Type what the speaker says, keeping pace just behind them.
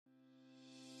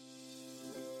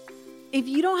If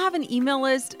you don't have an email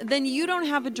list, then you don't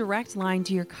have a direct line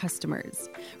to your customers.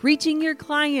 Reaching your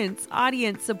clients,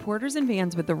 audience, supporters, and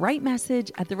fans with the right message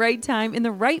at the right time in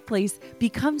the right place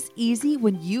becomes easy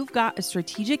when you've got a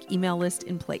strategic email list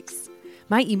in place.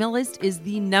 My email list is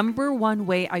the number one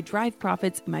way I drive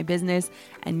profits in my business,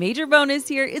 and major bonus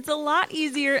here, it's a lot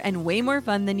easier and way more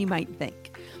fun than you might think.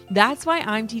 That's why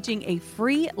I'm teaching a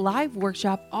free live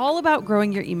workshop all about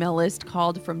growing your email list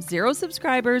called From Zero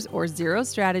Subscribers or Zero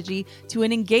Strategy to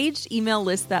an Engaged Email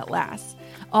List That Lasts.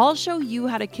 I'll show you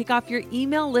how to kick off your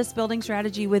email list building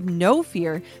strategy with no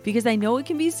fear, because I know it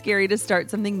can be scary to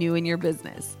start something new in your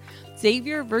business. Save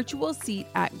your virtual seat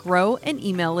at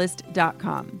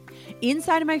growanemaillist.com.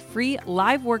 Inside of my free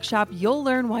live workshop, you'll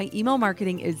learn why email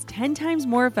marketing is 10 times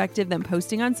more effective than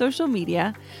posting on social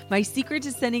media, my secret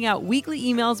to sending out weekly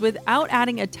emails without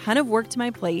adding a ton of work to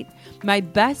my plate, my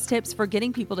best tips for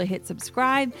getting people to hit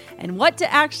subscribe, and what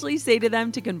to actually say to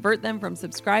them to convert them from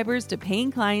subscribers to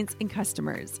paying clients and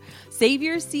customers. Save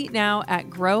your seat now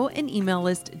at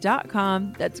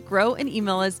growanemaillist.com. That's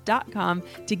growanemaillist.com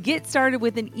to get started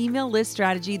with an email list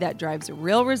strategy that drives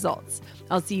real results.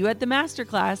 I'll see you at the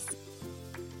masterclass.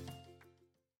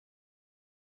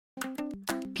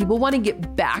 People want to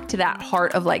get back to that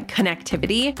heart of like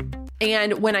connectivity.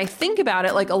 And when I think about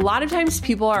it, like a lot of times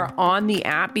people are on the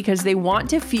app because they want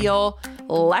to feel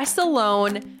less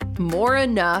alone, more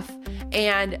enough,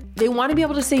 and they want to be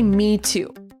able to say me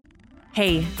too.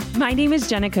 Hey, my name is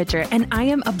Jenna Kutcher, and I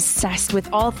am obsessed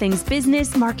with all things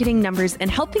business, marketing, numbers,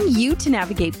 and helping you to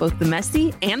navigate both the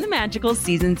messy and the magical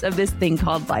seasons of this thing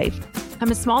called life. I'm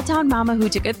a small town mama who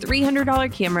took a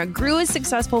 $300 camera, grew a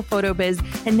successful photo biz,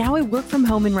 and now I work from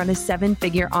home and run a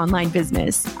 7-figure online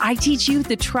business. I teach you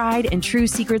the tried and true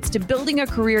secrets to building a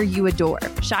career you adore.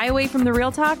 Shy away from the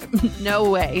real talk?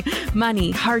 No way. Money,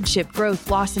 hardship, growth,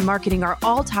 loss, and marketing are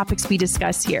all topics we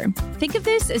discuss here. Think of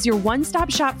this as your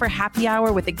one-stop shop for happy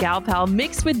hour with a gal pal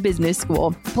mixed with business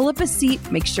school. Pull up a seat,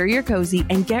 make sure you're cozy,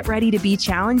 and get ready to be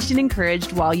challenged and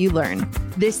encouraged while you learn.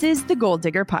 This is the Goal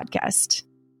Digger Podcast.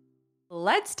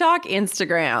 Let's talk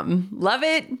Instagram. Love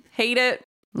it, hate it,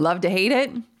 love to hate it,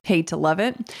 hate to love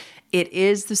it. It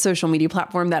is the social media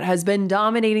platform that has been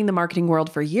dominating the marketing world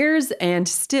for years, and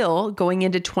still going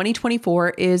into 2024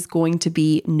 is going to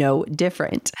be no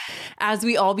different. As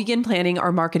we all begin planning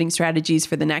our marketing strategies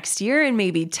for the next year and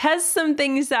maybe test some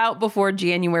things out before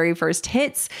January 1st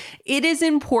hits, it is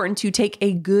important to take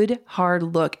a good hard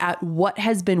look at what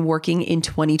has been working in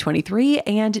 2023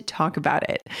 and talk about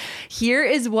it. Here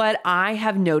is what I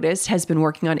have noticed has been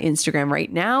working on Instagram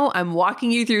right now. I'm walking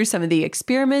you through some of the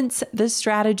experiments, the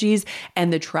strategies,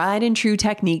 and the tried and true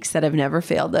techniques that have never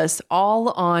failed us,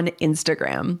 all on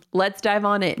Instagram. Let's dive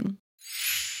on in.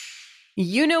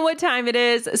 You know what time it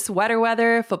is, sweater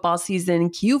weather, football season,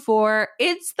 Q4.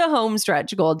 It's the home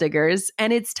stretch, Goal Diggers,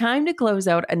 and it's time to close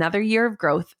out another year of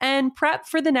growth and prep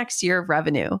for the next year of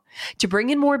revenue. To bring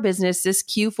in more business this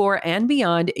Q4 and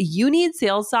beyond, you need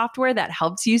sales software that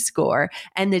helps you score,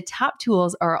 and the top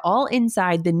tools are all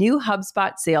inside the new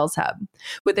HubSpot Sales Hub.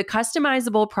 With a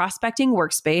customizable prospecting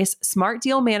workspace, smart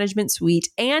deal management suite,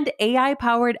 and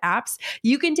AI-powered apps,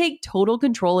 you can take total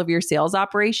control of your sales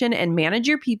operation and manage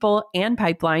your people and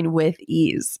pipeline with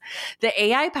ease. The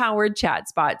AI-powered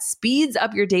ChatSpot speeds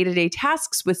up your day-to-day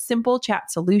tasks with simple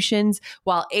chat solutions,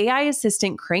 while AI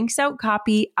Assistant cranks out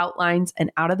copy, outlines,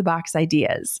 and out-of-the-box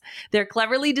ideas. They're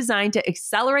cleverly designed to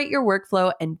accelerate your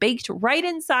workflow and baked right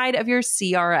inside of your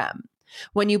CRM.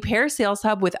 When you pair Sales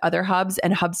Hub with other hubs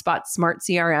and HubSpot's Smart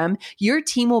CRM, your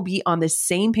team will be on the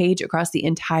same page across the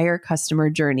entire customer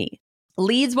journey.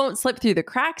 Leads won't slip through the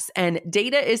cracks, and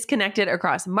data is connected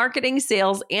across marketing,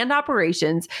 sales, and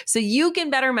operations, so you can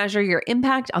better measure your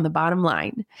impact on the bottom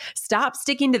line. Stop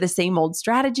sticking to the same old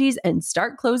strategies and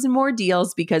start closing more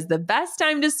deals, because the best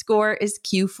time to score is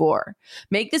Q4.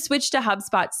 Make the switch to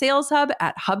HubSpot Sales Hub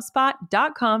at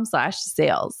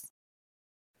hubspot.com/sales.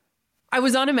 I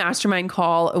was on a mastermind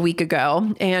call a week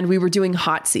ago, and we were doing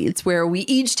hot seats where we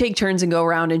each take turns and go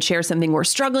around and share something we're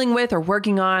struggling with or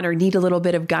working on or need a little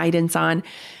bit of guidance on.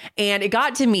 And it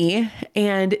got to me,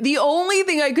 and the only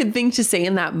thing I could think to say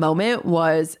in that moment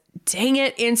was, dang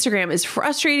it, Instagram is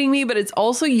frustrating me, but it's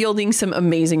also yielding some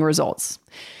amazing results.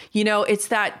 You know, it's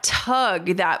that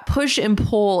tug, that push and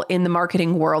pull in the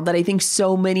marketing world that I think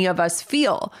so many of us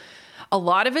feel. A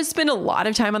lot of us spend a lot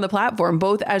of time on the platform,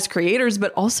 both as creators,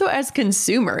 but also as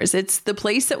consumers. It's the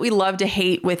place that we love to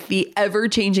hate with the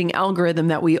ever-changing algorithm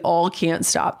that we all can't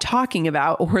stop talking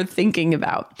about or thinking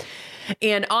about.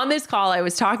 And on this call, I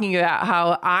was talking about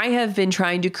how I have been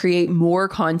trying to create more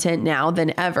content now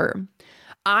than ever.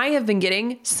 I have been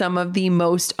getting some of the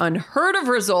most unheard of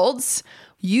results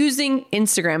using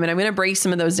Instagram. And I'm going to break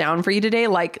some of those down for you today,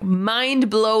 like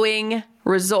mind-blowing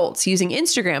results using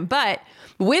Instagram. But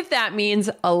with that means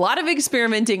a lot of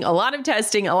experimenting, a lot of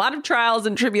testing, a lot of trials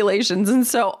and tribulations. And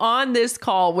so on this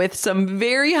call with some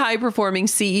very high performing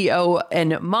CEO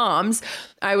and moms,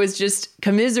 I was just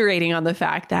commiserating on the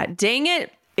fact that, dang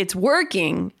it, it's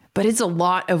working, but it's a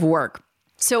lot of work.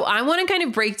 So I want to kind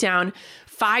of break down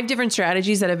 5 different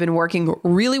strategies that have been working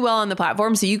really well on the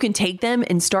platform so you can take them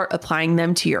and start applying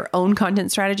them to your own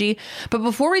content strategy. But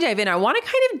before we dive in, I want to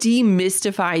kind of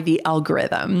demystify the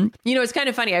algorithm. You know, it's kind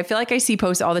of funny. I feel like I see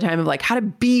posts all the time of like how to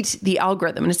beat the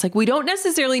algorithm. And it's like, we don't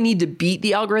necessarily need to beat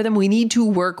the algorithm. We need to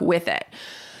work with it.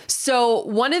 So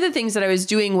one of the things that I was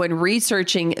doing when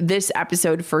researching this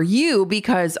episode for you,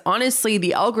 because honestly,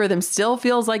 the algorithm still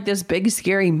feels like this big,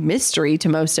 scary mystery to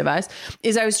most of us,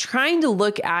 is I was trying to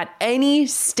look at any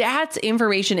stats,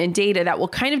 information, and data that will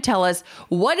kind of tell us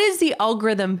what is the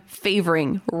algorithm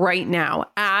favoring right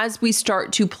now as we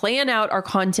start to plan out our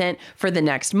content for the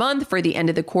next month, for the end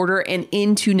of the quarter, and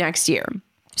into next year.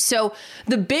 So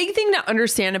the big thing to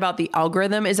understand about the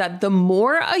algorithm is that the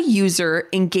more a user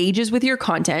engages with your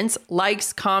content,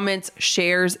 likes, comments,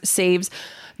 shares, saves,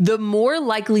 the more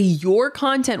likely your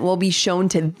content will be shown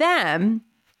to them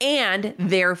and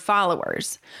their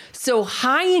followers. So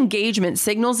high engagement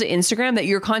signals to Instagram that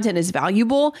your content is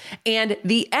valuable, and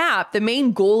the app, the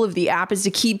main goal of the app is to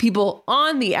keep people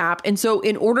on the app. And so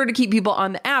in order to keep people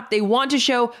on the app, they want to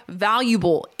show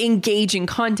valuable, engaging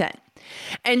content.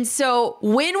 And so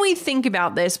when we think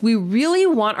about this, we really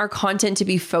want our content to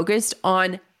be focused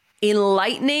on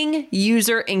enlightening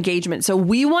user engagement. So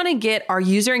we want to get our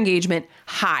user engagement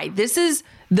high. This is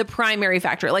the primary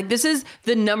factor. Like, this is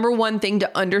the number one thing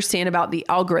to understand about the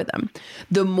algorithm.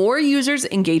 The more users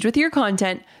engage with your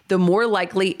content, the more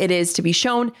likely it is to be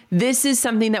shown. This is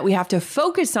something that we have to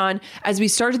focus on as we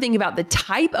start to think about the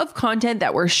type of content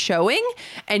that we're showing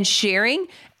and sharing,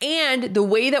 and the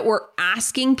way that we're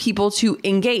asking people to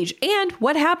engage, and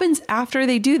what happens after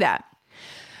they do that.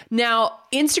 Now,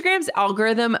 Instagram's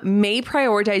algorithm may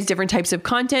prioritize different types of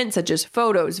content, such as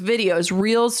photos, videos,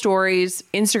 Reels, stories,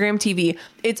 Instagram TV.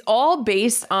 It's all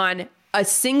based on a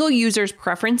single user's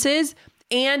preferences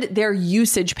and their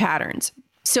usage patterns.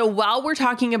 So while we're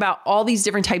talking about all these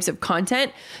different types of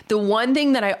content, the one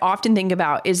thing that I often think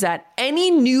about is that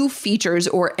any new features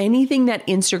or anything that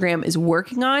Instagram is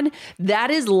working on,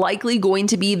 that is likely going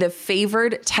to be the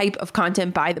favored type of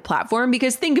content by the platform.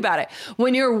 Because think about it,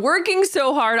 when you're working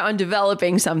so hard on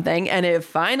developing something and it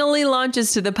finally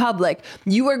launches to the public,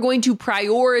 you are going to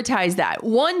prioritize that.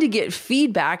 1, to get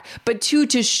feedback, but 2,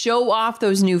 to show off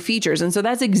those new features. And so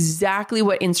that's exactly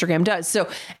what Instagram does. So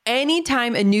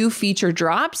anytime a new feature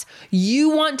drops, you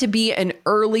want to be an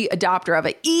early adopter of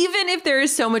it, even if there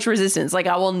is so much resistance. Like,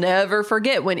 I will never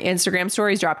forget when Instagram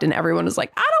stories dropped and everyone was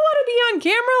like, I don't want to be on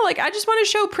camera. Like, I just want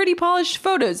to show pretty polished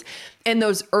photos. And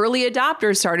those early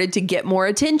adopters started to get more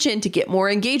attention, to get more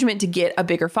engagement, to get a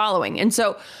bigger following. And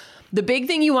so the big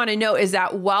thing you want to know is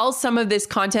that while some of this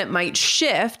content might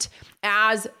shift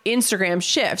as Instagram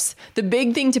shifts, the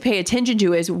big thing to pay attention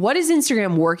to is, what is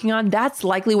Instagram working on? That's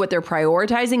likely what they're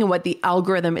prioritizing and what the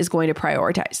algorithm is going to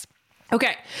prioritize.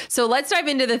 Okay, so let's dive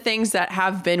into the things that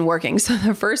have been working. So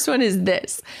the first one is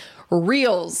this: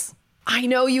 Reels. I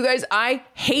know, you guys, I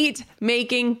hate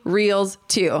making Reels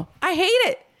too. I hate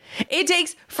it. It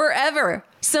takes forever.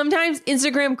 Sometimes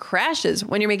Instagram crashes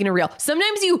when you're making a reel.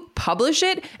 Sometimes you publish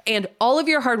it and all of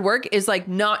your hard work is like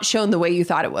not shown the way you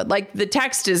thought it would. Like, the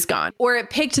text is gone or it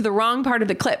picked the wrong part of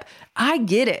the clip. I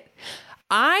get it.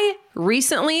 I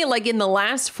recently, like in the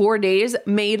last 4 days,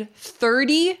 made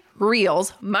 30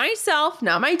 reels. Myself,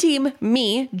 not my team,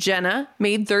 me, Jenna,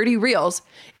 made 30 reels.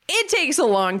 It takes a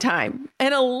long time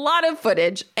and a lot of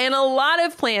footage and a lot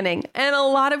of planning and a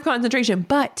lot of concentration,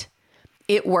 but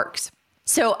it works.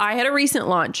 So I had a recent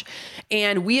launch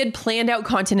and we had planned out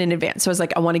content in advance. So I was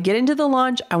like, I want to get into the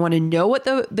launch. I want to know what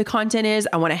the content is.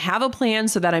 I want to have a plan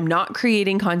so that I'm not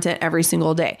creating content every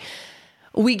single day.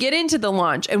 We get into the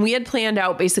launch and we had planned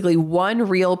out basically 1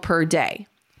 reel per day,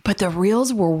 but the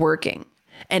reels were working.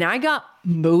 And I got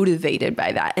motivated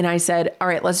by that. And I said, all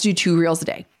right, let's do 2 reels a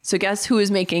day. So guess who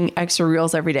is making extra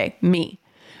reels every day? Me.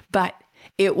 But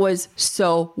it was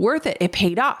so worth it. It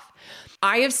paid off.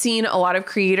 I have seen a lot of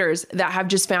creators that have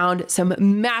just found some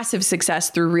massive success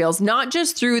through Reels, not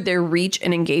just through their reach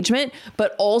and engagement,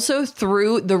 but also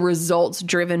through the results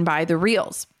driven by the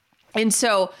Reels. And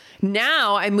so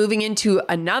now I'm moving into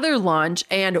another launch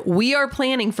and we are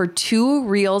planning for 2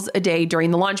 Reels a day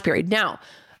during the launch period. Now,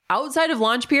 outside of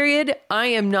launch period, I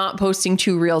am not posting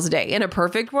 2 Reels a day. In a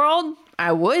perfect world,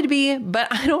 I would be, but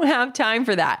I don't have time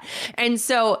for that. And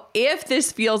so if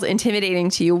this feels intimidating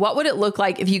to you, what would it look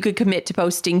like if you could commit to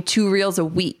posting 2 reels a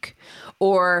week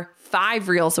or 5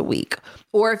 reels a week?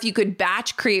 Or if you could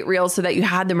batch create reels so that you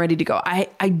had them ready to go.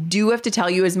 I do have to tell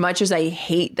you, as much as I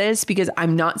hate this, because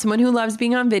I'm not someone who loves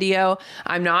being on video,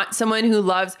 I'm not someone who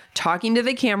loves talking to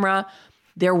the camera,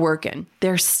 they're working.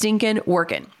 They're stinking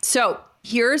working. So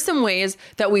here are some ways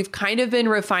that we've kind of been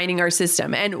refining our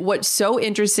system. And what's so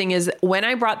interesting is when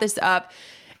I brought this up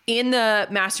in the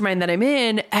mastermind that I'm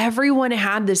in, everyone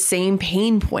had the same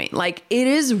pain point. Like, it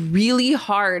is really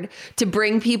hard to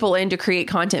bring people in to create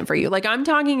content for you. Like, I'm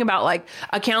talking about like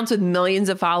accounts with millions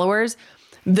of followers.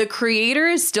 The creator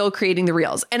is still creating the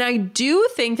reels. And I do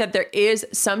think that there is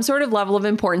some sort of level of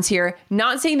importance here,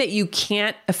 not saying that you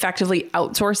can't effectively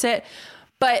outsource it,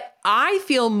 but I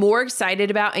feel more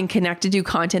excited about and connected to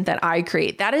content that I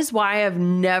create. That is why I've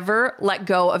never let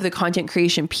go of the content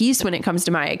creation piece when it comes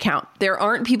to my account. There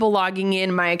aren't people logging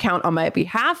in my account on my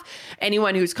behalf.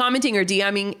 Anyone who's commenting or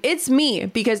DMing, it's me,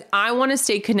 because I want to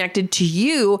stay connected to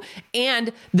you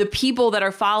and the people that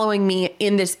are following me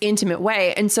in this intimate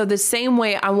way. And so the same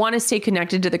way, I want to stay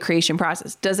connected to the creation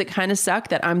process. Does it kind of suck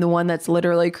that I'm the one that's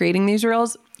literally creating these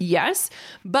reels? Yes,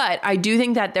 but I do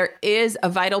think that there is a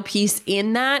vital piece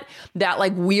in that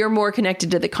like we are more connected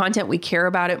to the content, we care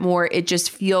about it more, it just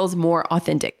feels more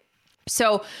authentic.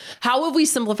 So how have we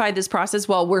simplified this process?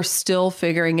 Well, we're still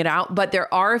figuring it out, but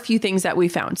there are a few things that we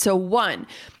found. So one,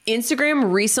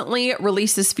 Instagram recently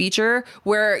released this feature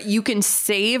where you can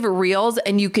save reels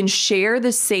and you can share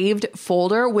the saved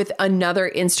folder with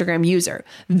another Instagram user.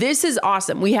 This is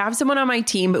awesome. We have someone on my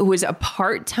team who is a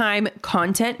part-time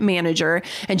content manager,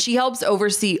 and she helps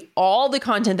oversee all the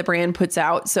content the brand puts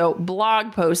out. So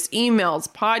blog posts, emails,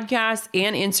 podcasts,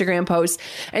 and Instagram posts.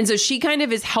 And so she kind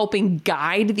of is helping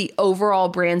guide the overall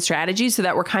brand strategy so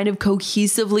that we're kind of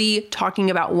cohesively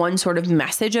talking about one sort of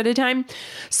message at a time.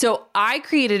 So I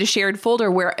created a shared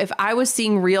folder where if I was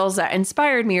seeing reels that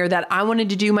inspired me or that I wanted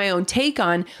to do my own take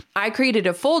on, I created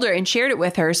a folder and shared it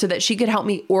with her so that she could help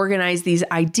me organize these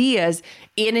ideas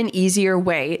in an easier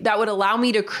way that would allow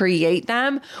me to create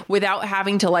them without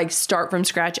having to like start from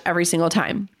scratch every single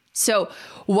time. So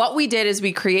what we did is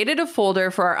we created a folder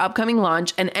for our upcoming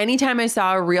launch. And anytime I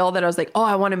saw a reel that I was like, oh,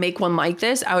 I want to make one like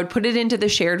this, I would put it into the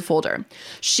shared folder.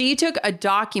 She took a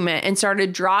document and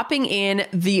started dropping in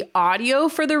the audio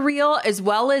for the reel, as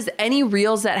well as any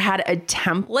reels that had a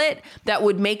template that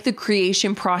would make the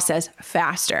creation process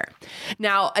faster.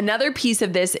 Now, another piece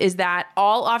of this is that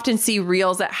I'll often see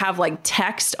reels that have like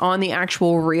text on the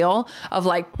actual reel of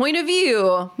like point of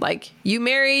view, like you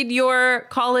married your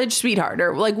college sweetheart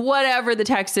or like whatever the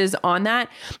text is on that.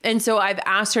 And so I've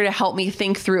asked her to help me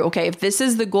think through, okay, if this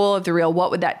is the goal of the reel, what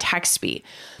would that text be?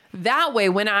 That way,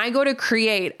 when I go to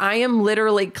create, I am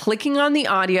literally clicking on the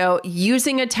audio,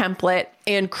 using a template,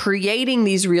 and creating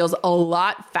these reels a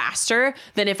lot faster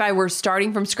than if I were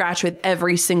starting from scratch with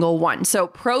every single one. So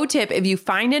pro tip, if you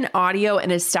find an audio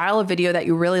and a style of video that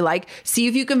you really like, see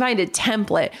if you can find a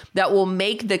template that will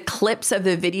make the clips of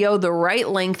the video the right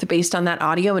length based on that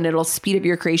audio, and it'll speed up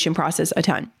your creation process a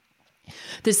ton.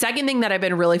 The second thing that I've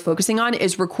been really focusing on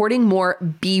is recording more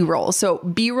B-roll. So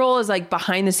B-roll is like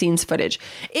behind the scenes footage.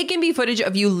 It can be footage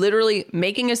of you literally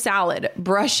making a salad,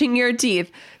 brushing your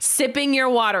teeth, sipping your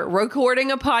water,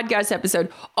 recording a podcast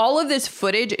episode. All of this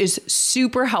footage is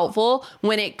super helpful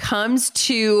when it comes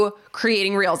to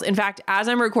creating reels. In fact, as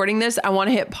I'm recording this, I want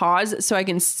to hit pause so I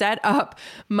can set up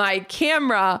my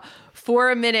camera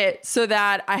for a minute so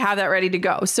that I have that ready to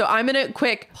go. So I'm going to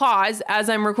quick pause as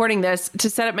I'm recording this to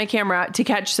set up my camera to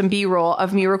catch some B-roll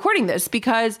of me recording this,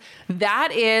 because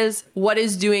that is what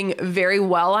is doing very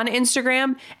well on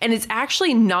Instagram. And it's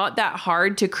actually not that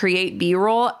hard to create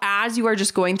B-roll as you are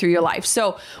just going through your life.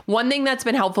 So one thing that's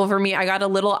been helpful for me, I got a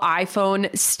little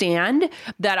iPhone stand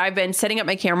that I've been setting up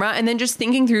my camera and then just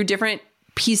thinking through different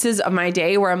pieces of my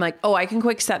day where I'm like, oh, I can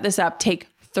quick set this up, take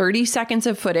 30 seconds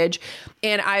of footage.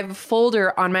 And I have a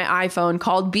folder on my iPhone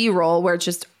called B-roll where it's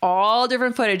just all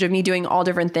different footage of me doing all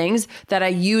different things that I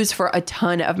use for a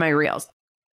ton of my reels.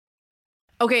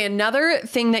 Okay, another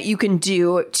thing that you can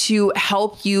do to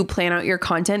help you plan out your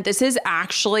content. This is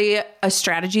actually a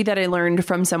strategy that I learned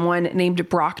from someone named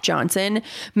Brock Johnson.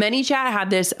 ManyChat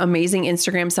had this amazing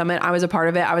Instagram summit. I was a part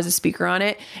of it. I was a speaker on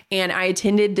it. And I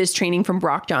attended this training from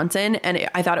Brock Johnson and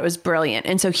I thought it was brilliant.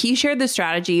 And so he shared the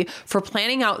strategy for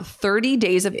planning out 30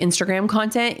 days of Instagram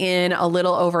content in a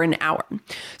little over an hour.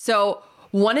 So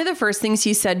One of the first things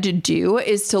he said to do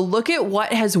is to look at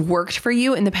what has worked for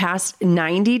you in the past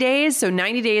 90 days, so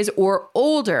 90 days or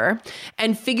older,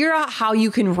 and figure out how you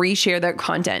can reshare that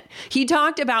content. He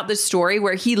talked about the story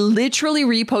where he literally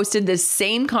reposted the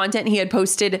same content he had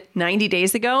posted 90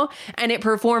 days ago, and it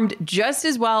performed just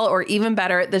as well or even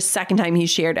better the second time he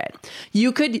shared it.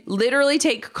 You could literally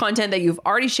take content that you've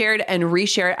already shared and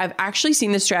reshare it. I've actually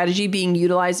seen this strategy being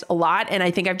utilized a lot, and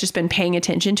I think I've just been paying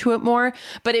attention to it more,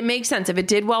 but it makes sense. If it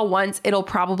did well once, it'll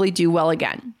probably do well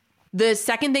again. The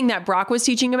second thing that Brock was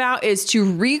teaching about is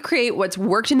to recreate what's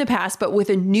worked in the past, but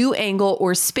with a new angle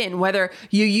or spin, whether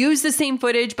you use the same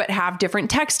footage, but have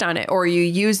different text on it, or you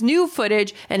use new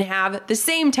footage and have the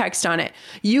same text on it.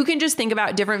 You can just think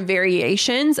about different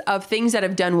variations of things that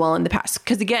have done well in the past.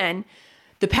 Because again,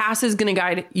 the past is going to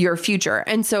guide your future.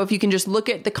 And so if you can just look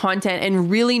at the content and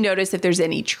really notice if there's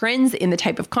any trends in the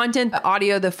type of content, the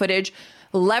audio, the footage,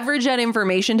 leverage that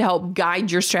information to help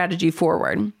guide your strategy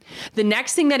forward. The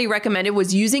next thing that he recommended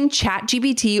was using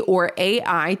ChatGPT or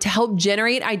AI to help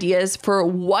generate ideas for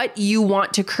what you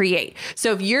want to create.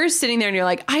 So if you're sitting there and you're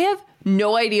like, I have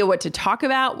no idea what to talk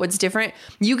about, what's different,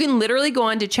 you can literally go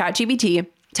on to ChatGPT,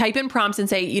 type in prompts and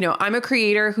say, I'm a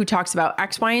creator who talks about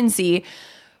X, Y, and Z.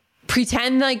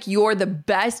 Pretend like you're the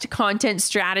best content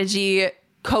strategy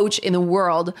coach in the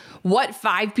world. What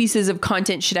 5 pieces of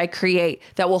content should I create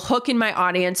that will hook in my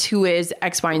audience who is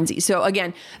X, Y, and Z? So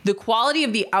again, the quality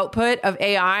of the output of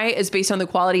AI is based on the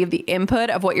quality of the input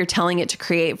of what you're telling it to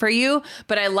create for you.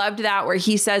 But I loved that where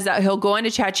he says that he'll go into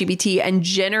ChatGPT and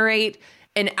generate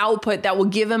an output that will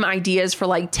give him ideas for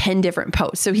like 10 different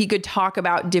posts. So he could talk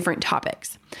about different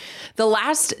topics. The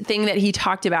last thing that he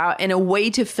talked about and a way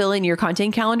to fill in your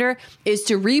content calendar is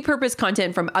to repurpose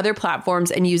content from other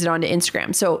platforms and use it onto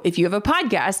Instagram. So if you have a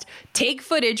podcast, take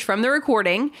footage from the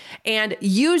recording and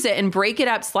use it and break it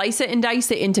up, slice it and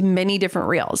dice it into many different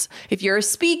reels. If you're a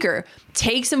speaker,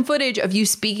 take some footage of you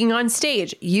speaking on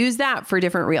stage, use that for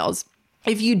different reels.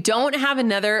 If you don't have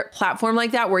another platform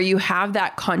like that where you have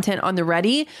that content on the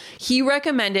ready, he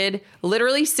recommended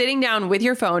literally sitting down with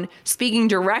your phone, speaking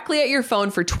directly at your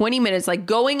phone for 20 minutes, like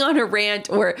going on a rant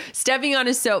or stepping on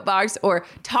a soapbox or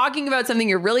talking about something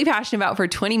you're really passionate about for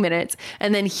 20 minutes.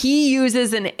 And then he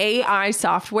uses an AI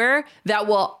software that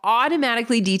will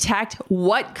automatically detect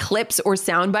what clips or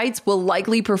sound bites will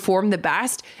likely perform the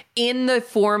best in the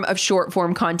form of short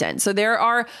form content. So there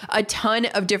are a ton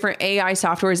of different AI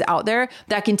softwares out there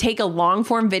that can take a long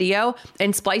form video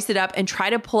and splice it up and try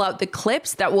to pull out the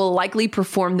clips that will likely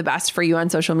perform the best for you on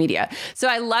social media. So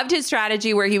I loved his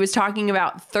strategy where he was talking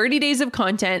about 30 days of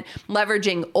content,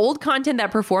 leveraging old content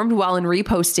that performed well and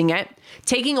reposting it,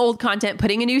 taking old content,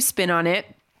 putting a new spin on it,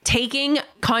 taking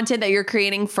content that you're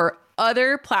creating for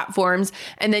other platforms,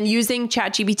 and then using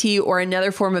ChatGPT or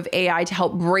another form of AI to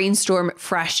help brainstorm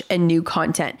fresh and new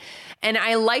content. And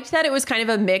I liked that it was kind of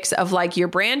a mix of like your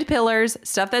brand pillars,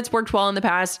 stuff that's worked well in the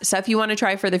past, stuff you want to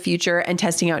try for the future, and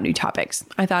testing out new topics.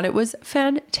 I thought it was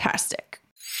fantastic.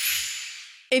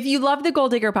 If you love the Goal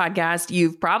Digger podcast,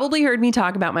 you've probably heard me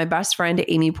talk about my best friend,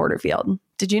 Amy Porterfield.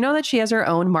 Did you know that she has her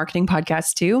own marketing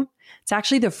podcast too? It's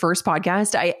actually the first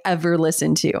podcast I ever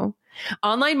listened to.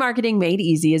 Online Marketing Made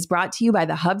Easy is brought to you by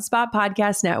the HubSpot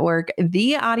Podcast Network,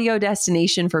 the audio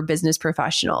destination for business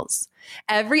professionals.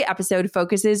 Every episode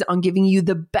focuses on giving you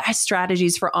the best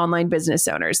strategies for online business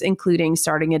owners, including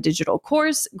starting a digital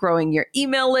course, growing your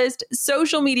email list,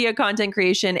 social media content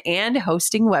creation, and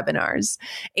hosting webinars.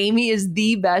 Amy is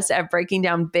the best at breaking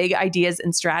down big ideas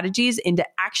and strategies into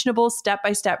actionable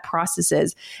step-by-step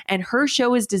processes, and her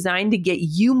show is designed to get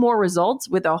you more results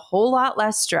with a whole lot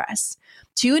less stress.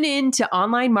 Tune in to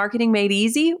Online Marketing Made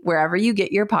Easy wherever you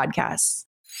get your podcasts.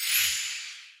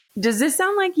 Does this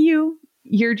sound like you?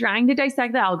 You're trying to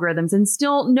dissect the algorithms and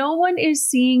still no one is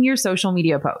seeing your social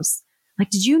media posts. Like,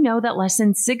 did you know that less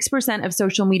than 6% of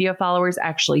social media followers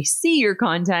actually see your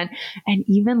content and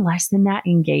even less than that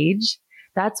engage?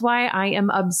 That's why I am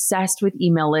obsessed with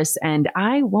email lists and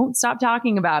I won't stop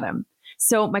talking about them.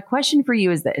 So my question for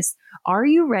you is this: are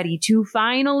you ready to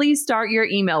finally start your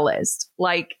email list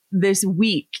like this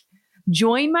week?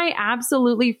 Join my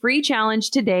absolutely free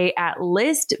challenge today at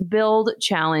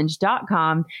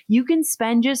listbuildchallenge.com. You can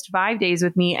spend just 5 days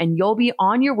with me and you'll be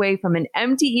on your way from an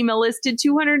empty email list to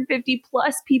 250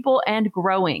 plus people and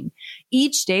growing.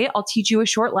 Each day, I'll teach you a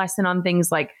short lesson on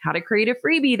things like how to create a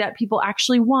freebie that people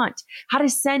actually want, how to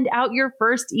send out your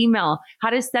first email,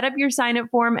 how to set up your sign-up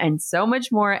form, and so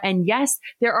much more. And yes,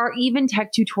 there are even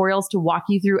tech tutorials to walk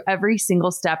you through every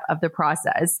single step of the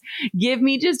process. Give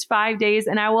me just 5 days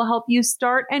and I will help you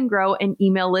start and grow an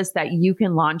email list that you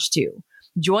can launch to.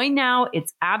 Join now.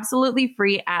 It's absolutely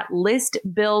free at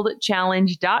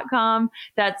listbuildchallenge.com.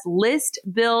 That's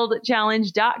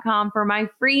listbuildchallenge.com for my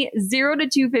free 0 to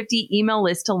 250 email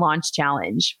list to launch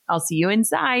challenge. I'll see you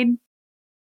inside.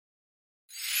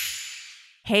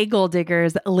 Hey, goal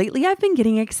diggers. Lately, I've been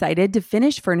getting excited to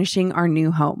finish furnishing our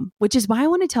new home, which is why I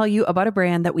want to tell you about a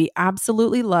brand that we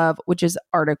absolutely love, which is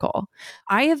Article.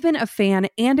 I have been a fan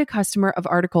and a customer of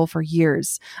Article for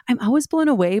years. I'm always blown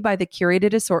away by the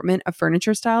curated assortment of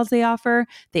furniture styles they offer.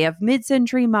 They have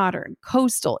mid-century modern,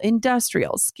 coastal,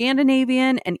 industrial,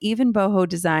 Scandinavian, and even boho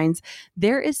designs.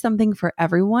 There is something for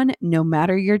everyone, no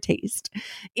matter your taste.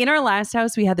 In our last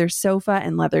house, we had their sofa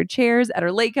and leather chairs. At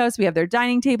our lake house, we have their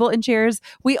dining table and chairs.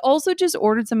 We also just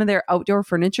ordered some of their outdoor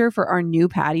furniture for our new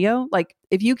patio. Like,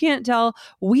 if you can't tell,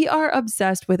 we are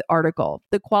obsessed with Article.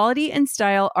 The quality and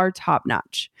style are top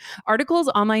notch. Article's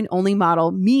online only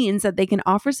model means that they can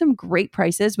offer some great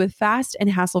prices with fast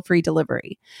and hassle-free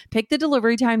delivery. Pick the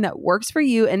delivery time that works for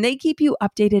you, and they keep you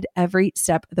updated every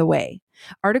step of the way.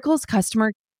 Article's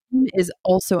customer is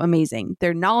also amazing.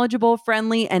 They're knowledgeable,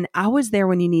 friendly, and always there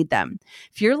when you need them.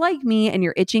 If you're like me and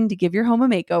you're itching to give your home a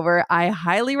makeover, I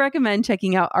highly recommend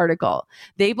checking out Article.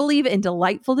 They believe in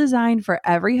delightful design for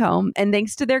every home, and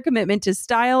thanks to their commitment to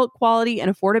style, quality, and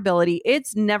affordability,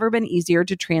 it's never been easier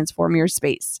to transform your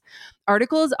space.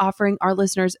 Article is offering our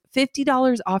listeners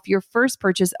 $50 off your first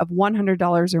purchase of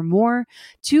 $100 or more.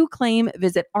 To claim,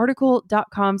 visit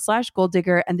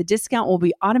article.com/goaldigger and the discount will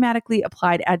be automatically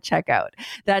applied at checkout.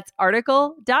 That's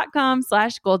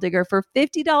article.com/goaldigger for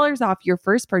 $50 off your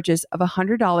first purchase of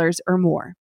 $100 or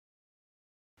more.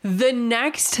 The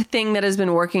next thing that has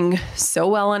been working so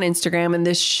well on Instagram, and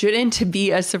this shouldn't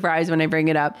be a surprise when I bring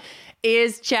it up,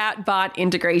 is chatbot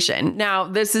integration. Now,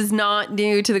 this is not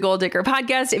new to the Goal Digger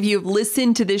podcast. If you've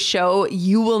listened to this show,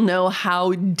 you will know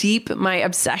how deep my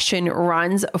obsession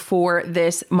runs for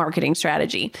this marketing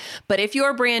strategy. But if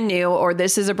you're brand new or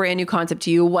this is a brand new concept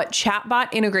to you, what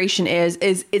chatbot integration is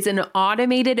it's an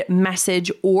automated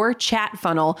message or chat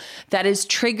funnel that is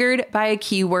triggered by a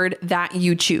keyword that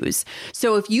you choose.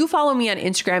 So if you follow me on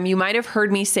Instagram, you might have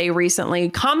heard me say recently,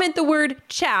 comment the word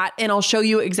chat and I'll show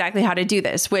you exactly how to do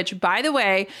this, which by the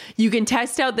way, you can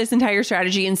test out this entire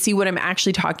strategy and see what I'm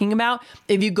actually talking about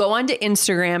if you go onto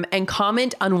Instagram and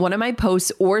comment on one of my posts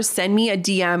or send me a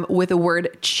DM with a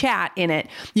word chat in it.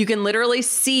 You can literally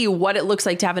see what it looks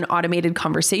like to have an automated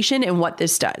conversation and what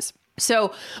this does.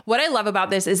 So what I love about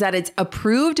this is that it's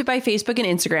approved by Facebook and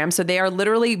Instagram. So they are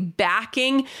literally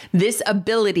backing this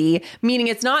ability, meaning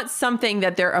it's not something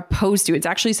that they're opposed to. It's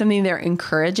actually something they're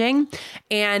encouraging.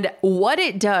 And what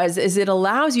it does is it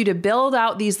allows you to build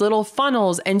out these little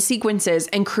funnels and sequences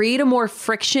and create a more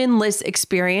frictionless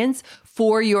experience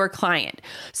for your client.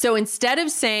 So instead of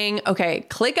saying, okay,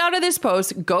 click out of this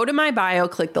post, go to my bio,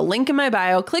 click the link in my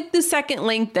bio, click the second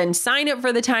link, then sign up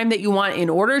for the time that you want in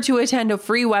order to attend a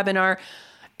free webinar,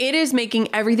 it is making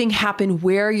everything happen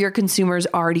where your consumers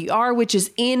already are, which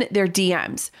is in their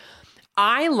DMs.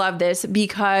 I love this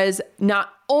because not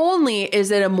only is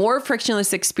it a more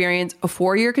frictionless experience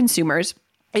for your consumers,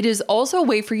 it is also a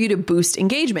way for you to boost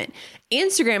engagement.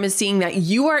 Instagram is seeing that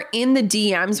you are in the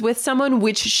DMs with someone,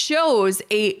 which shows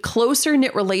a closer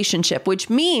knit relationship, which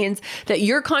means that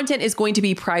your content is going to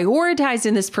be prioritized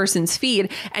in this person's feed.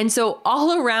 And so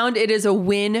all around, it is a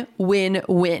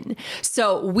win-win-win.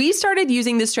 So we started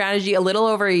using this strategy a little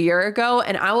over a year ago,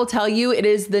 and I will tell you, it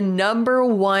is the number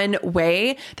one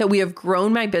way that we have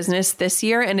grown my business this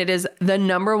year. And it is the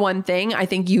number one thing I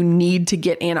think you need to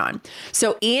get in on.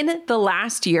 So in the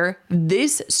last year,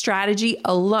 this strategy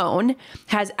alone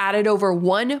has added over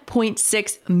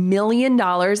 $1.6 million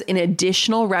in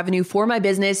additional revenue for my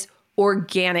business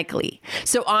organically.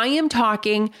 So I am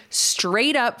talking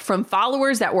straight up from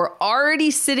followers that were already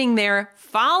sitting there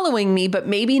following me, but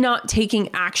maybe not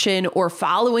taking action or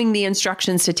following the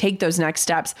instructions to take those next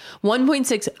steps.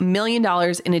 $1.6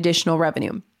 million in additional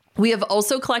revenue. We have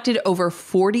also collected over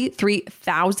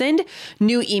 43,000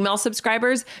 new email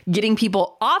subscribers, getting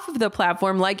people off of the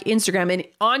platform like Instagram and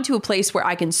onto a place where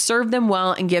I can serve them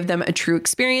well and give them a true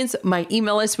experience. My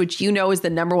email list, which you know is the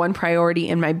number one priority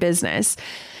in my business.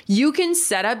 You can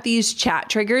set up these chat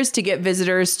triggers to get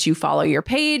visitors to follow your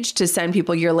page, to send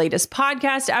people your latest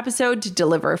podcast episode, to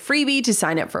deliver a freebie, to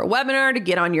sign up for a webinar, to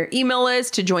get on your email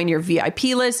list, to join your VIP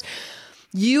list.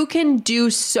 You can do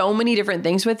so many different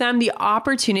things with them. The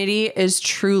opportunity is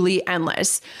truly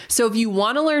endless. So if you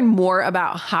want to learn more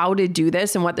about how to do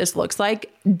this and what this looks like,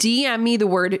 DM me the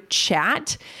word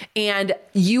chat, and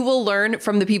you will learn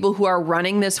from the people who are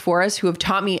running this for us, who have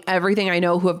taught me everything I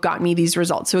know, who have gotten me these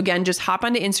results. So again, just hop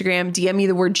onto Instagram, DM me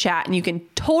the word chat, and you can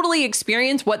totally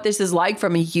experience what this is like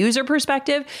from a user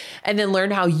perspective, and then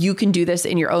learn how you can do this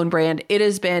in your own brand. It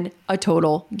has been a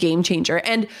total game changer.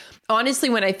 And honestly,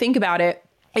 when I think about it,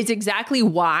 it's exactly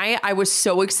why I was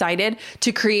so excited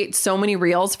to create so many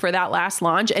reels for that last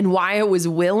launch, and why I was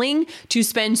willing to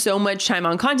spend so much time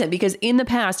on content. Because in the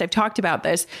past, I've talked about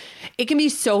this, it can be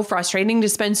so frustrating to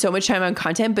spend so much time on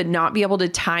content, but not be able to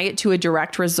tie it to a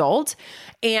direct result.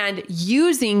 And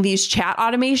using these chat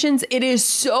automations, it is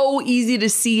so easy to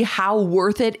see how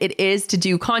worth it is to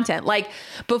do content. Like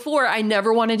before, I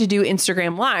never wanted to do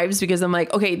Instagram lives because I'm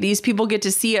like, okay, these people get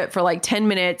to see it for like 10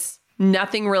 minutes.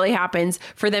 Nothing really happens.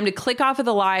 For them to click off of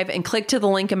the live and click to the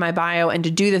link in my bio and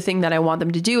to do the thing that I want them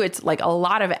to do, it's like a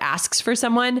lot of asks for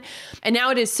someone. And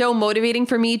now it is so motivating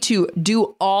for me to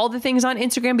do all the things on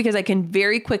Instagram because I can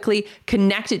very quickly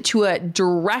connect it to a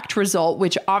direct result,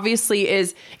 which obviously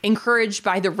is encouraged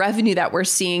by the revenue that we're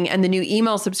seeing and the new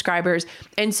email subscribers.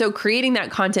 And so creating that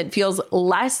content feels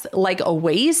less like a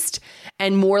waste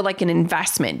and more like an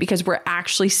investment because we're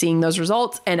actually seeing those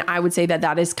results. And I would say that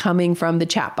that is coming from the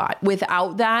chatbot.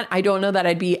 Without that, I don't know that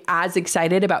I'd be as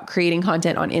excited about creating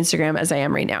content on Instagram as I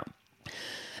am right now.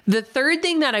 The third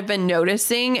thing that I've been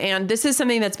noticing, and this is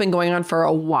something that's been going on for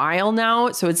a while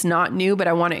now, so it's not new, but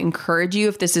I want to encourage you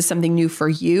if this is something new for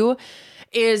you,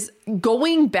 is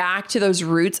going back to those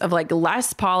roots of like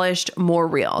less polished, more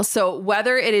real. So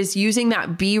whether it is using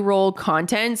that B-roll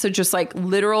content, so just like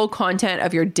literal content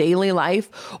of your daily life,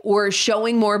 or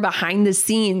showing more behind the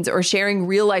scenes or sharing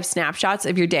real life snapshots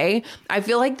of your day, I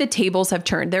feel like the tables have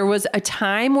turned. There was a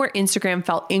time where Instagram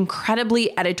felt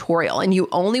incredibly editorial and you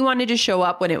only wanted to show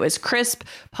up when it was crisp,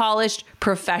 polished,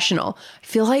 professional. I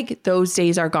feel like those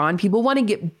days are gone. People want to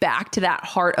get back to that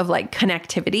heart of like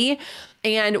connectivity.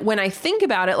 And when I think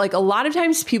about it, like a lot of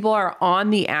times people are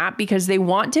on the app because they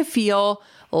want to feel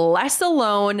less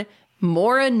alone,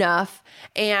 more enough,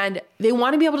 and they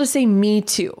want to be able to say me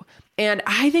too. And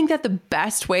I think that the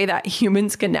best way that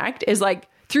humans connect is like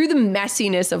through the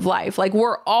messiness of life. Like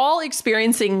we're all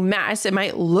experiencing mess. It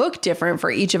might look different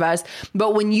for each of us,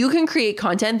 but when you can create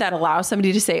content that allows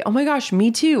somebody to say, oh my gosh,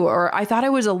 me too, or I thought I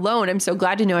was alone, I'm so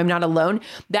glad to know I'm not alone.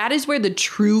 That is where the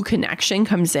true connection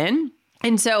comes in.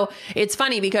 And so it's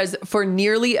funny because for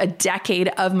nearly a decade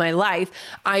of my life,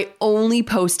 I only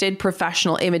posted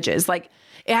professional images. Like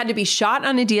it had to be shot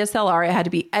on a DSLR. It had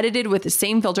to be edited with the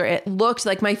same filter. It looked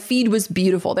like my feed was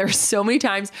beautiful. There were so many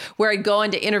times where I'd go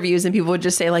into interviews and people would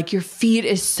just say like, your feed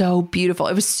is so beautiful.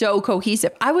 It was so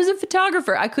cohesive. I was a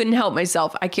photographer. I couldn't help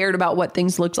myself. I cared about what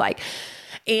things looked like.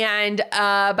 And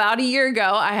about a year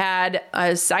ago, I had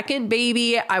a second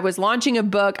baby. I was launching a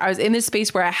book. I was in this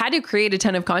space where I had to create a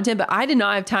ton of content, but I did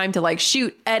not have time to like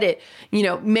shoot, edit,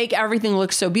 make everything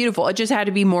look so beautiful. It just had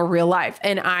to be more real life.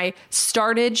 And I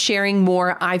started sharing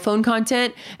more iPhone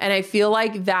content. And I feel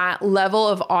like that level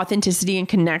of authenticity and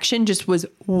connection just was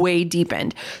way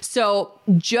deepened. So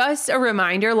just a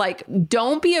reminder, like,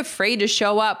 don't be afraid to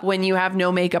show up when you have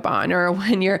no makeup on or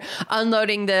when you're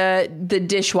unloading the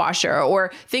dishwasher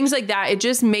or things like that. It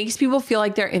just makes people feel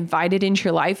like they're invited into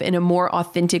your life in a more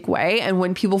authentic way. And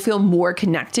when people feel more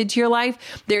connected to your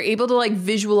life, they're able to like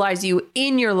visualize you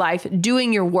in your life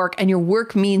doing your work, and your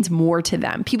work means more to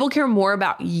them. People care more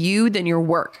about you than your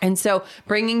work. And so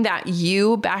bringing that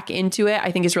you back into it,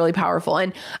 I think is really powerful.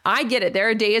 And I get it. There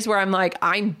are days where I'm like,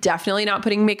 I'm definitely not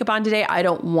putting makeup on today. I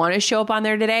don't want to show up on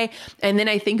there today. And then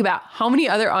I think about how many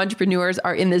other entrepreneurs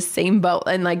are in this same boat,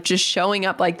 and like just showing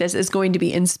up like this is going to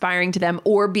be inspiring to them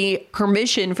or be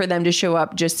permission for them to show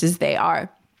up just as they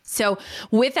are. So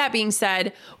with that being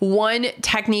said, one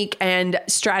technique and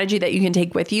strategy that you can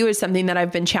take with you is something that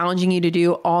I've been challenging you to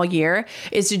do all year,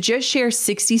 is to just share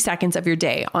 60 seconds of your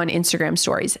day on Instagram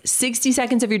stories. 60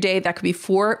 seconds of your day. That could be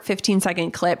 4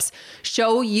 15-second clips.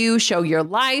 Show your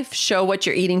life, show what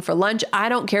you're eating for lunch. I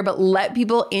don't care, but let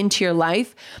people into your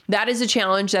life. That is a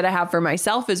challenge that I have for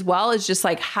myself as well, is just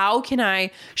like, how can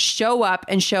I show up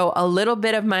and show a little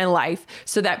bit of my life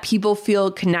so that people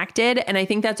feel connected? And I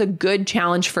think that's a good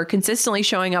challenge for consistently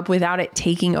showing up without it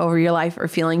taking over your life or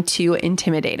feeling too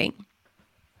intimidating.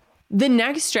 The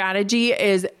next strategy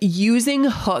is using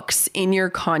hooks in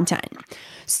your content.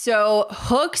 So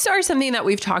hooks are something that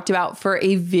we've talked about for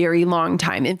a very long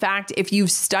time. In fact, if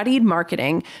you've studied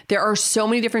marketing, there are so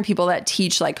many different people that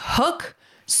teach like hook,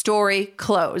 story,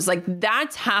 close. Like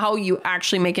that's how you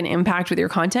actually make an impact with your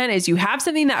content is you have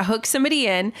something that hooks somebody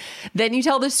in, then you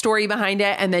tell the story behind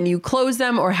it, and then you close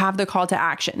them or have the call to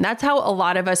action. That's how a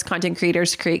lot of us content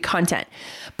creators create content.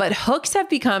 But hooks have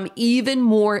become even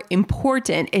more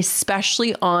important,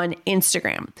 especially on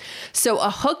Instagram. So a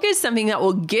hook is something that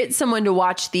will get someone to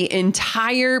watch the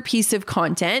entire piece of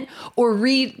content or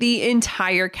read the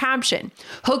entire caption.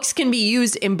 Hooks can be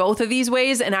used in both of these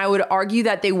ways, and I would argue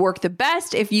that they work the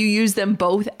best if you use them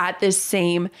both at the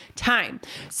same time.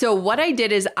 So what I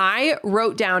did is I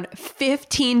wrote down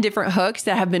 15 different hooks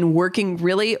that have been working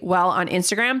really well on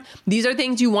Instagram. These are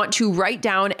things you want to write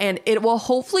down, and it will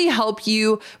hopefully help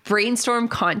you brainstorm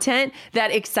content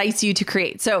that excites you to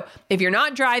create. So if you're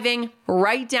not driving,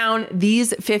 write down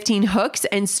these 15 hooks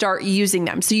and start using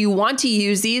them. So you want to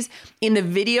use these in the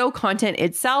video content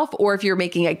itself, or if you're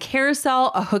making a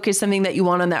carousel, a hook is something that you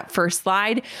want on that first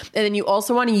slide. And then you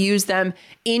also want to use them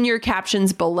in your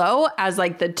captions below as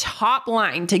like the top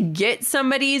line to get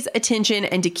somebody's attention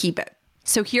and to keep it.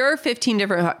 So here are 15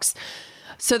 different hooks.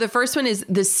 So the first one is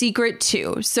the secret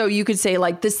to. So you could say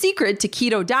like the secret to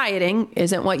keto dieting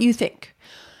isn't what you think.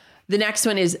 The next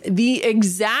one is the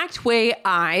exact way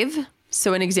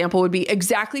so an example would be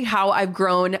exactly how I've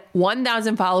grown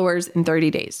 1,000 followers in 30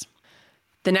 days.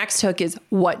 The next hook is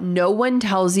what no one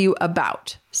tells you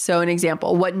about. So an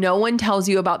example, what no one tells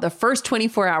you about the first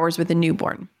 24 hours with a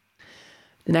newborn.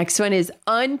 The next one is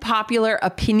unpopular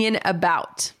opinion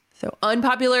about. So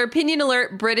unpopular opinion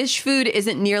alert, British food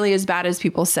isn't nearly as bad as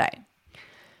people say.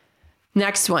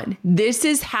 Next one, this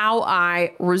is how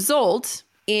I result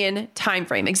in time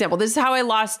frame. Example, this is how I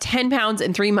lost 10 pounds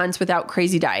in 3 months without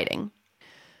crazy dieting.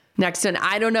 Next one,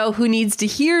 I don't know who needs to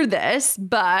hear this,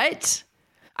 but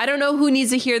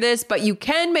you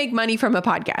can make money from a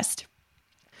podcast.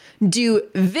 Do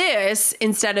this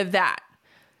instead of that.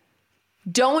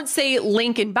 Don't say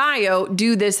link in bio,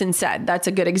 do this instead. That's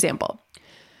a good example.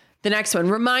 The next one,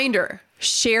 reminder,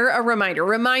 share a reminder.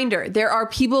 Reminder, there are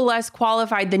people less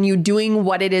qualified than you doing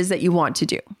what it is that you want to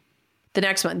do. The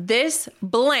next one, this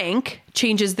blank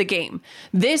changes the game.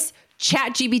 This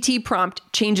ChatGPT prompt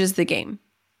changes the game.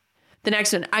 The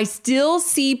next one, I still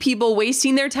see people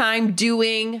wasting their time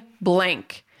doing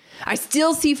blank. I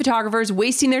still see photographers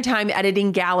wasting their time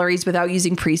editing galleries without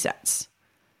using presets.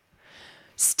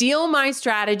 Steal my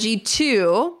strategy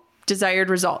to desired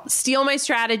result. Steal my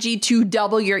strategy to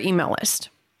double your email list.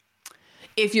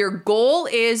 If your goal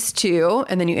is to,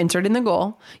 and then you insert in the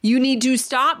goal, you need to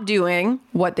stop doing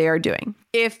what they are doing.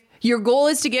 If your goal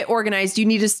is to get organized, you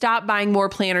need to stop buying more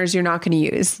planners you're not going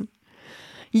to use.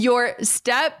 Your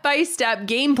step-by-step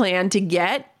game plan to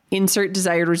get insert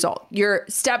desired result. Your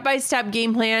step-by-step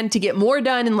game plan to get more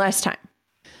done in less time.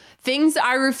 Things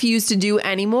I refuse to do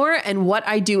anymore and what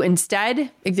I do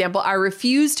instead. Example, I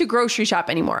refuse to grocery shop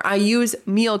anymore. I use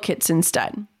meal kits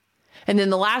instead. And then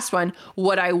the last one,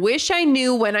 what I wish I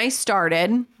knew when I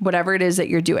started, whatever it is that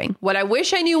you're doing. What I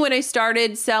wish I knew when I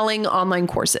started selling online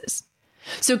courses.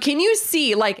 So can you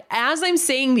see, like, as I'm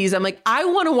saying these, I'm like, I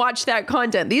want to watch that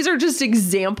content. These are just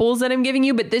examples that I'm giving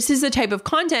you, but this is the type of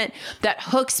content that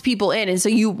hooks people in. And so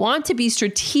you want to be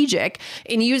strategic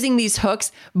in using these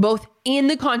hooks, both in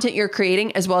the content you're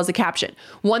creating as well as the caption.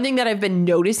 One thing that I've been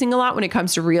noticing a lot when it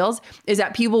comes to Reels is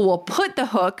that people will put the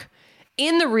hook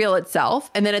in the reel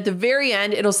itself. And then at the very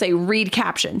end, it'll say read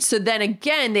caption. So then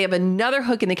again, they have another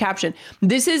hook in the caption.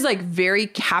 This is like very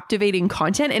captivating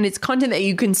content, and it's content that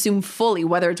you consume fully,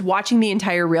 whether it's watching the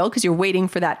entire reel because you're waiting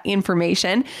for that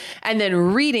information and then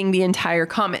reading the entire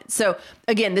comment. So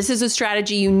again, this is a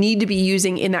strategy you need to be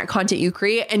using in that content you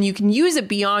create, and you can use it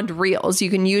beyond reels.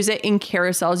 You can use it in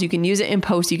carousels. You can use it in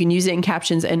posts. You can use it in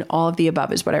captions, and all of the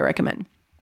above is what I recommend.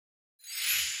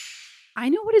 I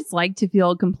know what it's like to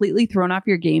feel completely thrown off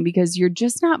your game because you're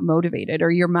just not motivated or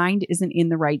your mind isn't in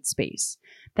the right space.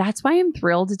 That's why I'm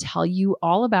thrilled to tell you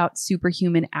all about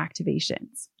Superhuman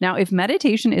Activations. Now, if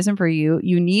meditation isn't for you,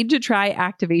 you need to try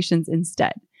activations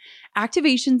instead.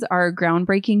 Activations are a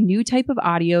groundbreaking new type of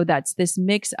audio that's this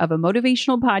mix of a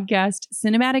motivational podcast,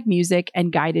 cinematic music,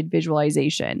 and guided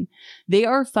visualization. They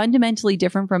are fundamentally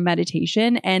different from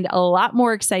meditation and a lot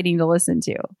more exciting to listen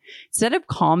to. Instead of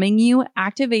calming you,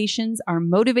 activations are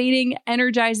motivating,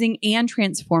 energizing, and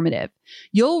transformative.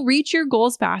 You'll reach your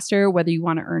goals faster, whether you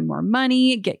want to earn more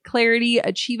money, get clarity,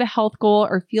 achieve a health goal,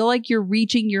 or feel like you're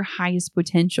reaching your highest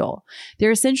potential.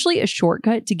 They're essentially a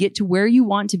shortcut to get to where you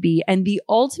want to be and the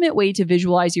ultimate way to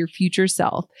visualize your future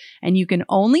self. And you can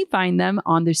only find them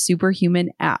on the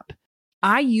Superhuman app.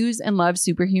 I use and love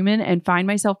Superhuman and find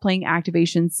myself playing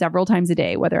activations several times a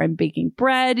day, whether I'm baking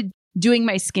bread, doing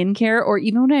my skincare, or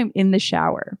even when I'm in the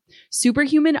shower.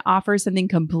 Superhuman offers something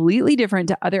completely different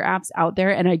to other apps out there,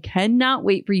 and I cannot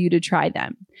wait for you to try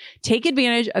them. Take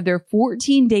advantage of their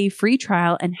 14-day free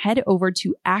trial and head over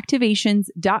to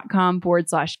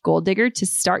activations.com/goaldigger to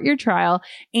start your trial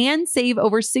and save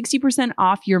over 60%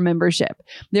 off your membership.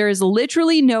 There is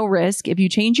literally no risk. If you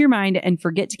change your mind and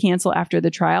forget to cancel after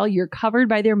the trial, you're covered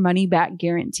by their money-back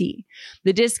guarantee.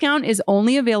 The discount is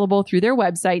only available through their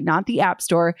website, not the App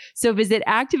Store. So visit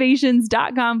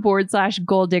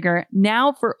activations.com/goaldigger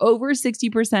now for over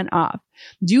 60% off.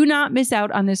 Do not miss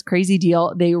out on this crazy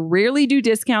deal. They rarely do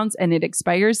discounts and it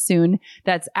expires soon.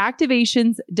 That's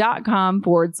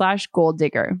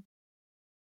activations.com/goaldigger.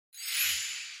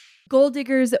 Goal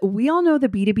diggers, we all know the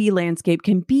B2B landscape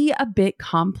can be a bit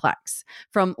complex.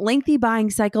 From lengthy buying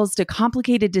cycles to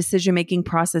complicated decision-making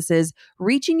processes,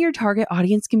 reaching your target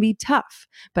audience can be tough.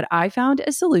 But I found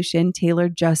a solution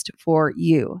tailored just for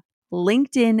you: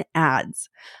 LinkedIn ads.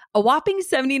 A whopping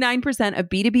 79% of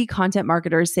B2B content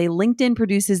marketers say LinkedIn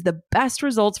produces the best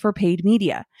results for paid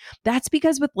media. That's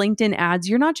because with LinkedIn ads,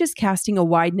 you're not just casting a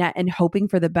wide net and hoping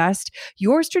for the best,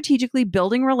 you're strategically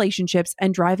building relationships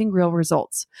and driving real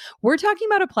results. We're talking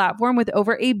about a platform with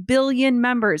over 1 billion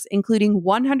members, including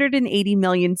 180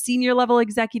 million senior level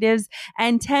executives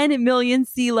and 10 million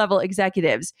C-level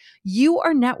executives. You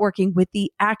are networking with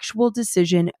the actual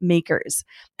decision makers.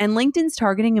 And LinkedIn's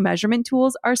targeting and measurement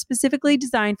tools are specifically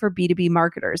designed for B2B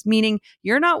marketers, meaning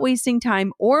you're not wasting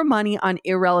time or money on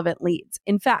irrelevant leads.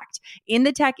 In fact, in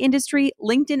the tech industry,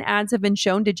 LinkedIn ads have been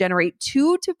shown to generate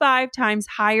 2 to 5 times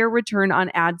higher return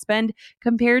on ad spend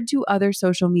compared to other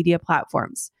social media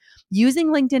platforms. Using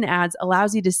LinkedIn ads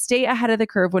allows you to stay ahead of the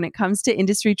curve when it comes to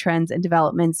industry trends and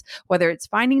developments, whether it's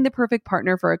finding the perfect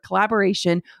partner for a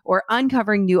collaboration or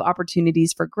uncovering new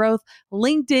opportunities for growth.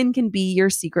 LinkedIn can be your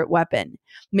secret weapon.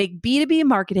 Make B2B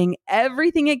marketing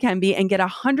everything it can be and get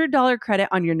 $100 credit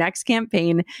on your next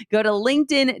campaign. Go to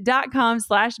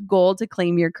linkedin.com/goal to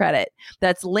claim your credit.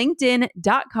 That's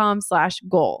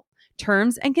linkedin.com/goal.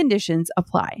 Terms and conditions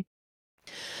apply.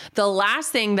 The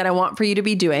last thing that I want for you to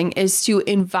be doing is to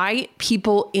invite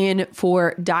people in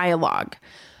for dialogue.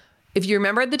 If you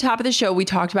remember at the top of the show, we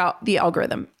talked about the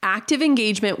algorithm. Active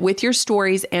engagement with your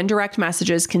stories and direct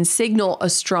messages can signal a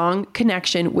strong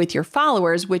connection with your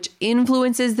followers, which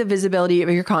influences the visibility of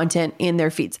your content in their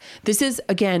feeds. This is,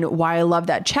 again, why I love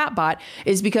that chatbot,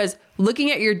 is because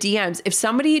looking at your DMs, if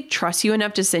somebody trusts you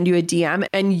enough to send you a DM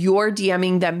and you're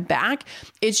DMing them back,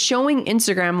 it's showing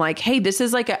Instagram like, hey, this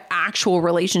is like an actual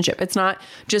relationship. It's not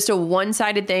just a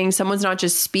one-sided thing. Someone's not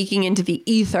just speaking into the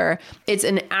ether. It's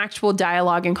an actual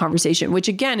dialogue and conversation, which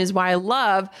again is why I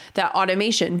love that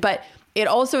automation. But it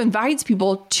also invites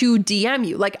people to DM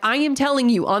you. Like I am telling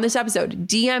you on this episode,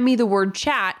 DM me the word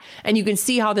chat and you can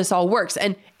see how this all works.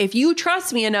 And if you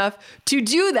trust me enough to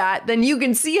do that, then you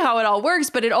can see how it all works.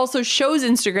 But it also shows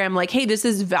Instagram like, hey, this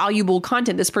is valuable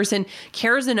content. This person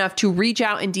cares enough to reach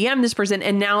out and DM this person.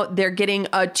 And now they're getting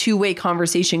a two-way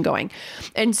conversation going.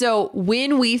 And so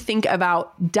when we think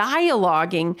about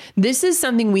dialoguing, this is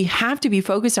something we have to be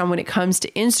focused on when it comes to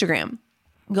Instagram.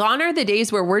 Gone are the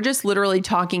days where we're just literally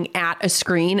talking at a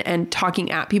screen and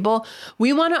talking at people.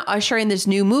 We want to usher in this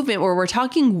new movement where we're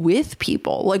talking with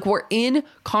people, like we're in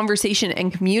conversation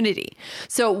and community.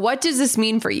 So what does this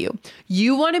mean for you?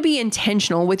 You want to be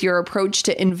intentional with your approach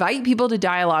to invite people to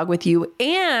dialogue with you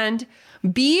and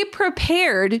be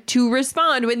prepared to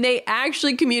respond when they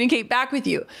actually communicate back with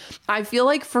you. I feel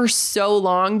like for so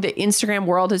long, the Instagram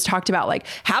world has talked about like,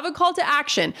 have a call to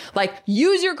action, like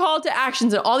use your call to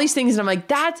actions and all these things. And I'm like,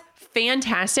 that's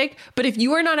fantastic. But if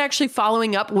you are not actually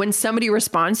following up when somebody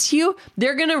responds to you,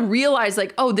 they're going to realize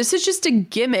like, oh, this is just a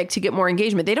gimmick to get more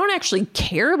engagement. They don't actually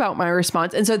care about my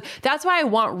response. And so that's why I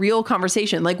want real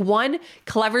conversation. Like one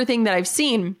clever thing that I've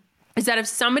seen is that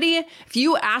if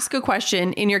you ask a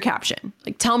question in your caption,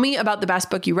 like tell me about the best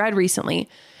book you read recently,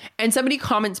 and somebody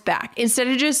comments back, instead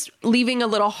of just leaving a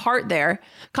little heart there,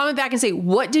 comment back and say,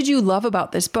 what did you love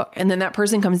about this book? And then that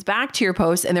person comes back to your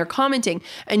post and they're commenting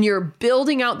and you're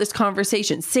building out this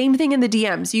conversation. Same thing in the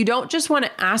DMs. You don't just want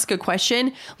to ask a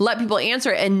question, let people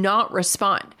answer and not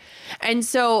respond. And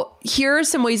so here are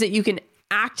some ways that you can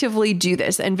actively do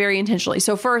this and very intentionally.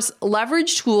 So first,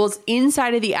 leverage tools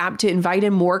inside of the app to invite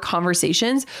in more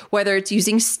conversations, whether it's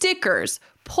using stickers,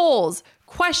 polls,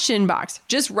 question box,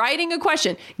 just writing a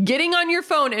question, getting on your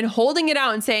phone and holding it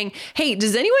out and saying, hey,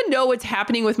 does anyone know what's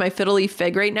happening with my fiddle leaf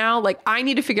fig right now? Like I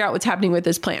need to figure out what's happening with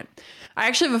this plant. I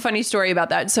actually have a funny story about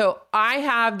that. So I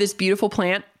have this beautiful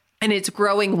plant And it's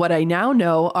growing what I now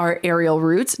know are aerial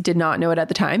roots. Did not know it at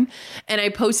the time. And I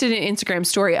posted an Instagram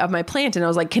story of my plant and I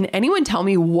was like, can anyone tell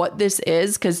me what this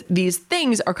is? Because these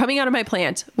things are coming out of my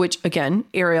plant, which again,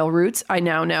 aerial roots, I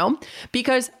now know,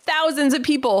 because thousands of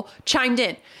people chimed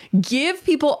in. Give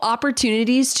people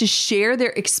opportunities to share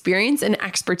their experience and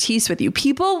expertise with you.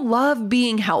 People love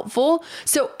being helpful.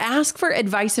 So ask for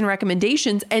advice and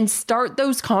recommendations and start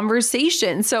those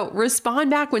conversations. So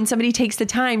respond back when somebody takes the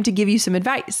time to give you some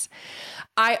advice.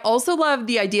 I also love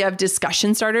the idea of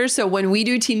discussion starters. So when we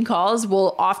do team calls,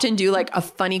 we'll often do like a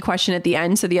funny question at the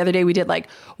end. So the other day we did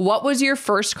like, what was your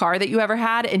first car that you ever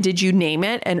had? And did you name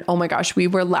it? And oh my gosh, we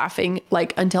were laughing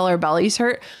like until our bellies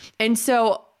hurt. And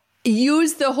so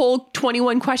use the whole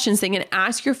 21 questions thing and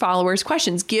ask your followers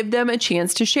questions. Give them a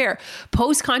chance to share.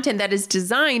 Post content that is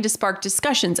designed to spark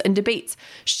discussions and debates.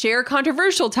 Share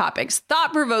controversial topics,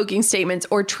 thought-provoking statements,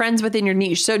 or trends within your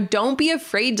niche. So don't be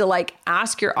afraid to like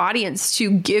ask your audience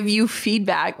to give you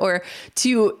feedback or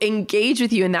to engage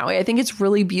with you in that way. I think it's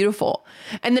really beautiful.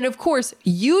 And then of course,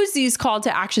 use these call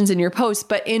to actions in your posts,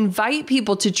 but invite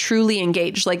people to truly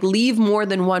engage. Like leave more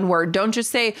than one word. Don't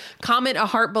just say comment a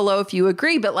heart below if you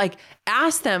agree, but like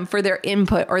ask them for their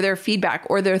input or their feedback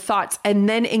or their thoughts, and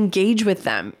then engage with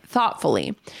them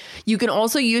thoughtfully. You can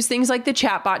also use things like the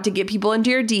chatbot to get people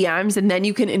into your DMs, and then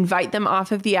you can invite them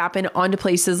off of the app and onto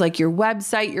places like your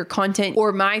website, your content,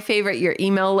 or my favorite, your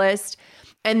email list.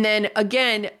 And then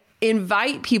again,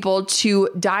 invite people to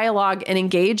dialogue and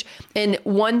engage. And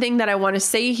one thing that I want to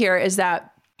say here is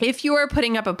that if you are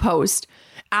putting up a post,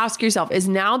 ask yourself, is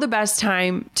now the best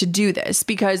time to do this?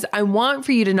 Because I want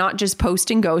for you to not just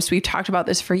post and ghost. We've talked about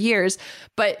this for years,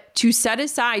 but to set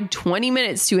aside 20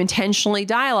 minutes to intentionally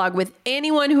dialogue with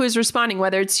anyone who is responding,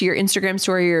 whether it's to your Instagram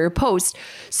story or your post.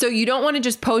 So you don't want to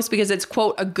just post because it's,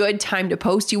 quote, a good time to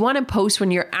post. You want to post when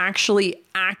you're actually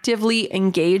actively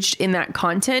engaged in that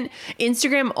content.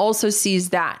 Instagram also sees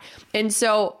that. And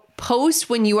so post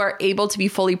when you are able to be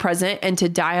fully present and to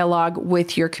dialogue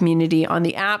with your community on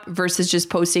the app versus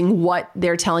just posting what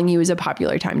they're telling you is a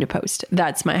popular time to post.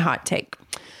 That's my hot take.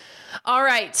 All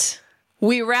right.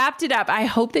 We wrapped it up. I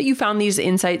hope that you found these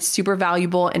insights super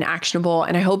valuable and actionable,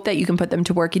 and I hope that you can put them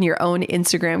to work in your own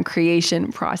Instagram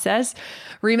creation process.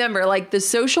 Remember, like the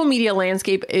social media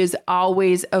landscape is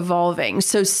always evolving.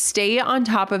 So stay on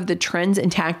top of the trends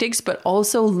and tactics, but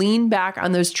also lean back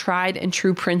on those tried and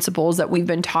true principles that we've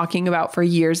been talking about for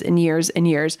years and years and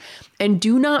years. And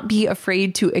do not be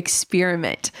afraid to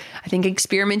experiment. I think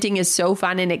experimenting is so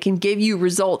fun and it can give you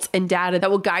results and data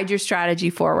that will guide your strategy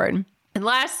forward. And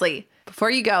lastly,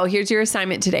 before you go, here's your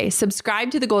assignment today.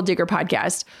 Subscribe to the Goal Digger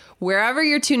Podcast. Wherever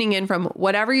you're tuning in from,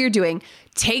 whatever you're doing,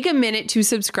 take a minute to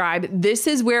subscribe. This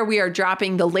is where we are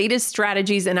dropping the latest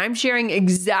strategies, and I'm sharing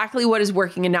exactly what is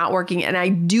working and not working, and I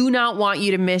do not want you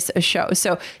to miss a show.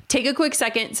 So take a quick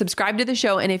second, subscribe to the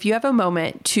show, and if you have a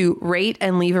moment to rate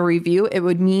and leave a review, it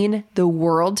would mean the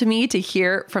world to me to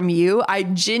hear from you. I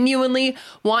genuinely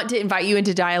want to invite you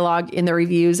into dialogue in the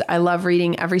reviews. I love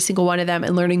reading every single one of them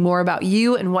and learning more about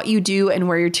you and what you do and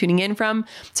where you're tuning in from.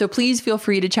 So please feel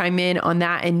free to chime in on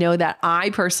that and know that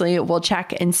I personally will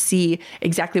check and see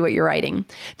exactly what you're writing.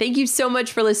 Thank you so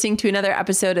much for listening to another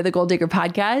episode of the Goal Digger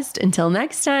Podcast. Until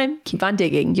next time, keep on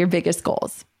digging your biggest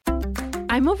goals.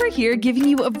 I'm over here giving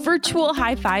you a virtual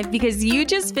high five because you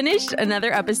just finished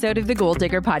another episode of the Goal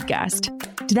Digger Podcast.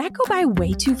 Did that go by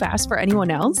way too fast for anyone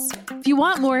else? If you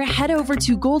want more, head over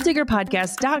to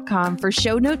goaldiggerpodcast.com for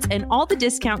show notes and all the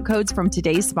discount codes from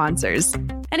today's sponsors.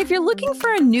 And if you're looking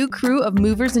for a new crew of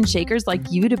movers and shakers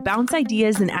like you to bounce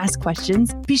ideas and ask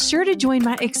questions, be sure to join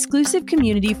my exclusive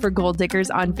community for Goal Diggers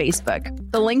on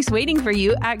Facebook. The link's waiting for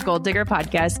you at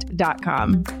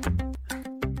goaldiggerpodcast.com.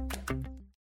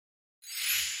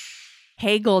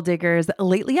 Hey, Goal Diggers.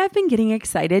 Lately, I've been getting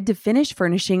excited to finish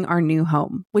furnishing our new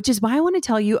home, which is why I want to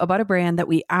tell you about a brand that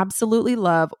we absolutely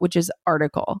love, which is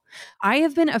Article. I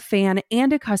have been a fan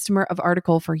and a customer of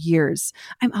Article for years.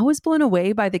 I'm always blown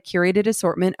away by the curated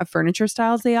assortment of furniture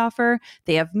styles they offer.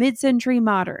 They have mid-century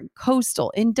modern, coastal,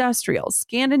 industrial,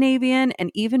 Scandinavian, and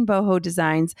even boho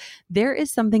designs. There is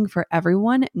something for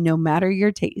everyone, no matter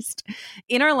your taste.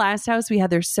 In our last house, we had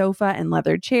their sofa and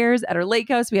leather chairs. At our lake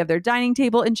house, we have their dining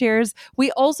table and chairs. We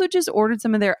also just ordered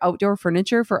some of their outdoor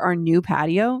furniture for our new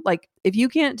patio. Like, if you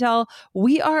can't tell,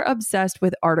 we are obsessed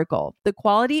with Article. The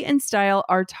quality and style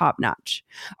are top-notch.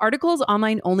 Article's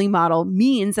online-only model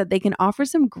means that they can offer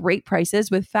some great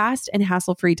prices with fast and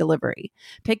hassle-free delivery.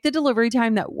 Pick the delivery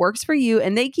time that works for you,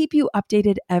 and they keep you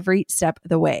updated every step of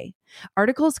the way.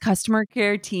 Article's customer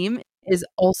care team is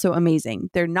also amazing.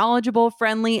 They're knowledgeable,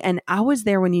 friendly, and always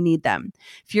there when you need them.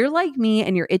 If you're like me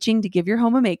and you're itching to give your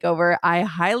home a makeover, I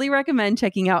highly recommend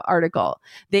checking out Article.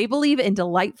 They believe in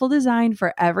delightful design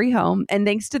for every home, and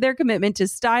thanks to their commitment to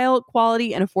style,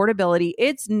 quality, and affordability,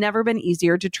 it's never been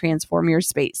easier to transform your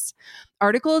space.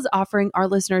 Article is offering our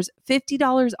listeners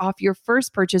 $50 off your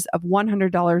first purchase of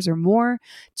 $100 or more.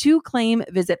 To claim,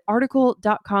 visit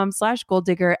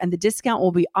article.com/goaldigger and the discount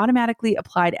will be automatically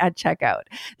applied at checkout.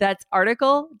 That's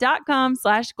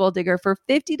article.com/goaldigger for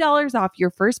 $50 off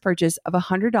your first purchase of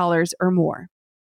 $100 or more.